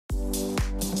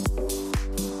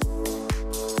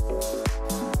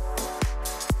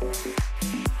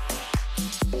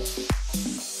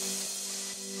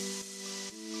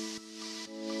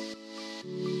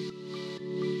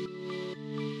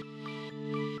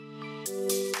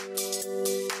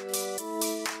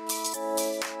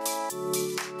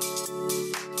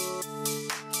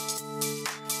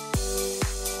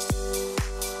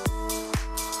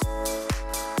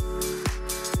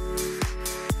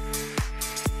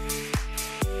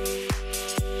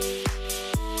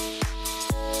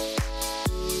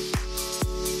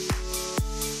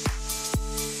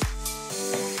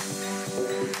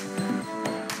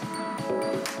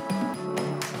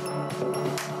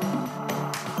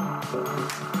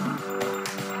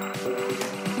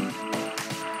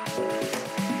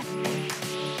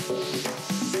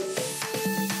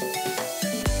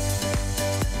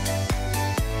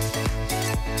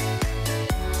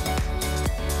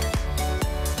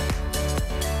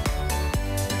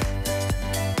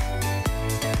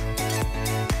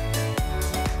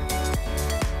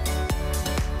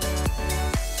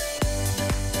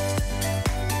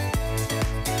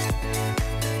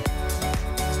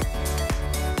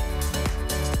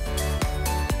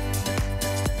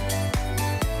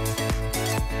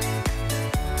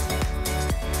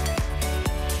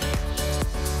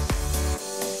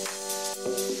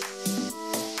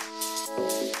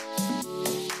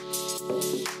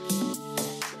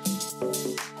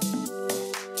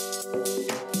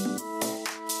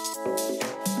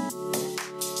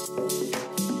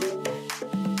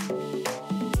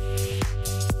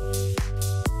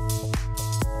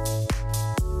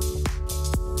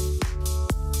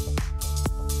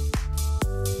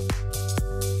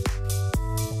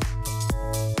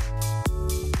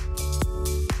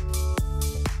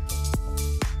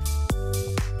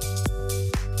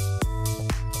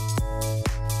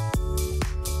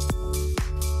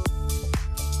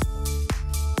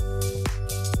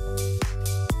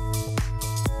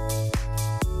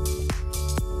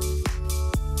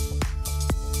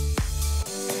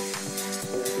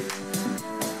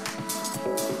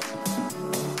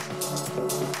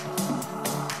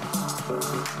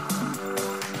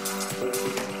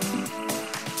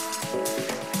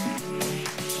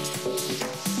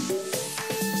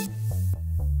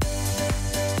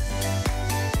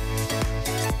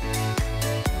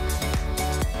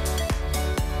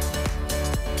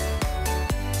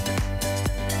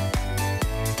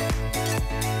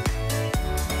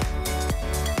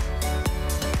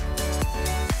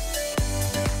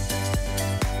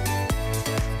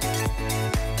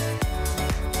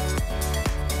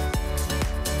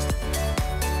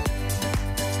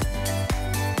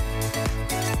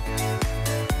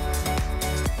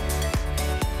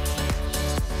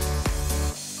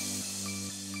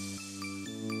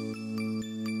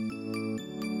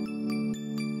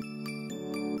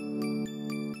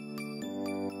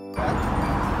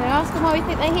ask them why we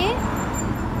think they're here?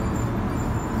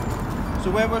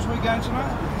 So where was we going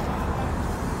tonight? We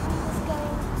was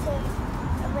going to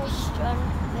a restaurant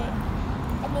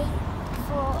and eat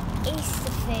for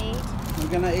Easter food. We're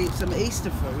going to eat some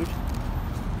Easter food.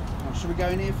 Oh, should we go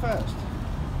in here first?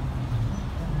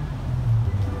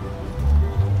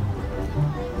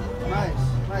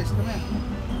 Mace, come here.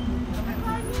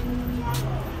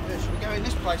 Yeah, should we go in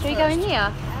this place Should we go in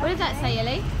here? What did that say,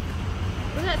 Ellie?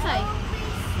 What did that say?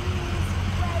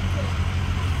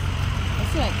 I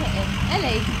still ain't getting.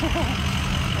 Ellie!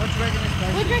 What do you reckon this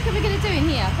place What do you reckon we're going to do in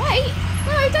here? Wait!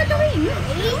 No, don't go in!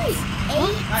 Wait!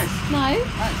 Mace, No?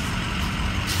 Mace.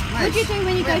 What do you do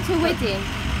when you go to a wedding?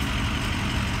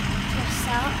 Dress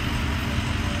up.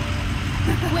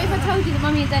 What if I told you that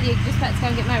Mummy and Daddy are just about to go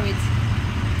and get married?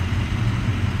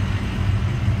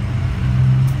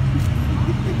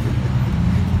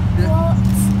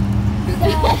 What the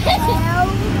hell?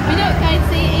 We're not going to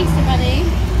see Easter Bunny.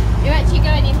 You're actually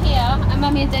going in here and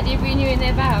Mummy and Daddy are renewing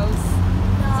their vows.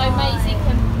 So Maisie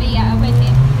can be at a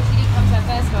wedding because she didn't come to her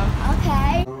first one.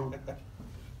 Okay.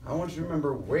 I want you to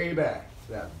remember way back,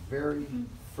 that very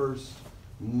first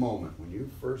moment when you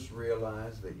first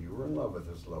realized that you were in love with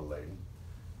this little lady.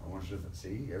 I want you to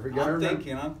see, every guy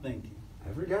I'm thinking.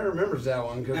 Every guy remembers that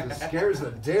one because it scares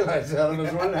the daylights out of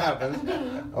us when it happens.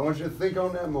 I want you to think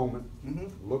on that moment,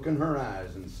 look in her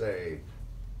eyes and say,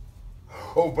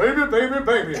 "Oh, baby, baby,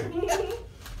 baby.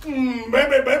 Baby,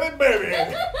 baby,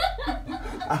 baby.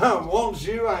 I want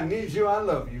you, I need you, I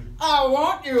love you. I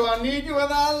want you, I need you,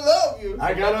 and I love you.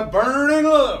 I got a burning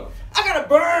love. I got a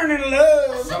burning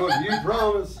love. So if you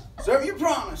promise So you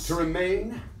promise to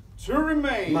remain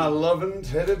my my loving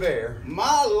teddy bear,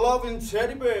 loving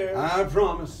teddy bear. I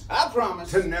promise I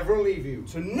promise to never leave you,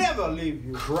 to never leave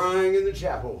you crying in the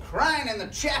chapel, crying in the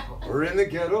chapel or in the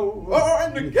ghetto, or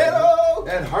in the ghetto,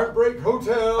 at Heartbreak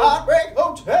Hotel, Heartbreak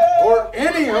Hotel, or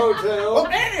any hotel.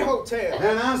 or any hotel.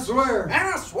 And I swear, And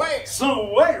I swear,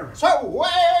 swear, swear, swear,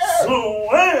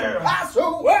 I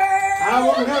swear, I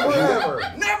will never ever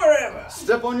never ever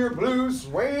step on your blue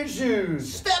suede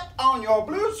shoes. step on your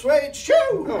blue suede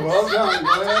shoe. Well done,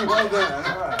 Glenn. Well done.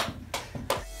 All right.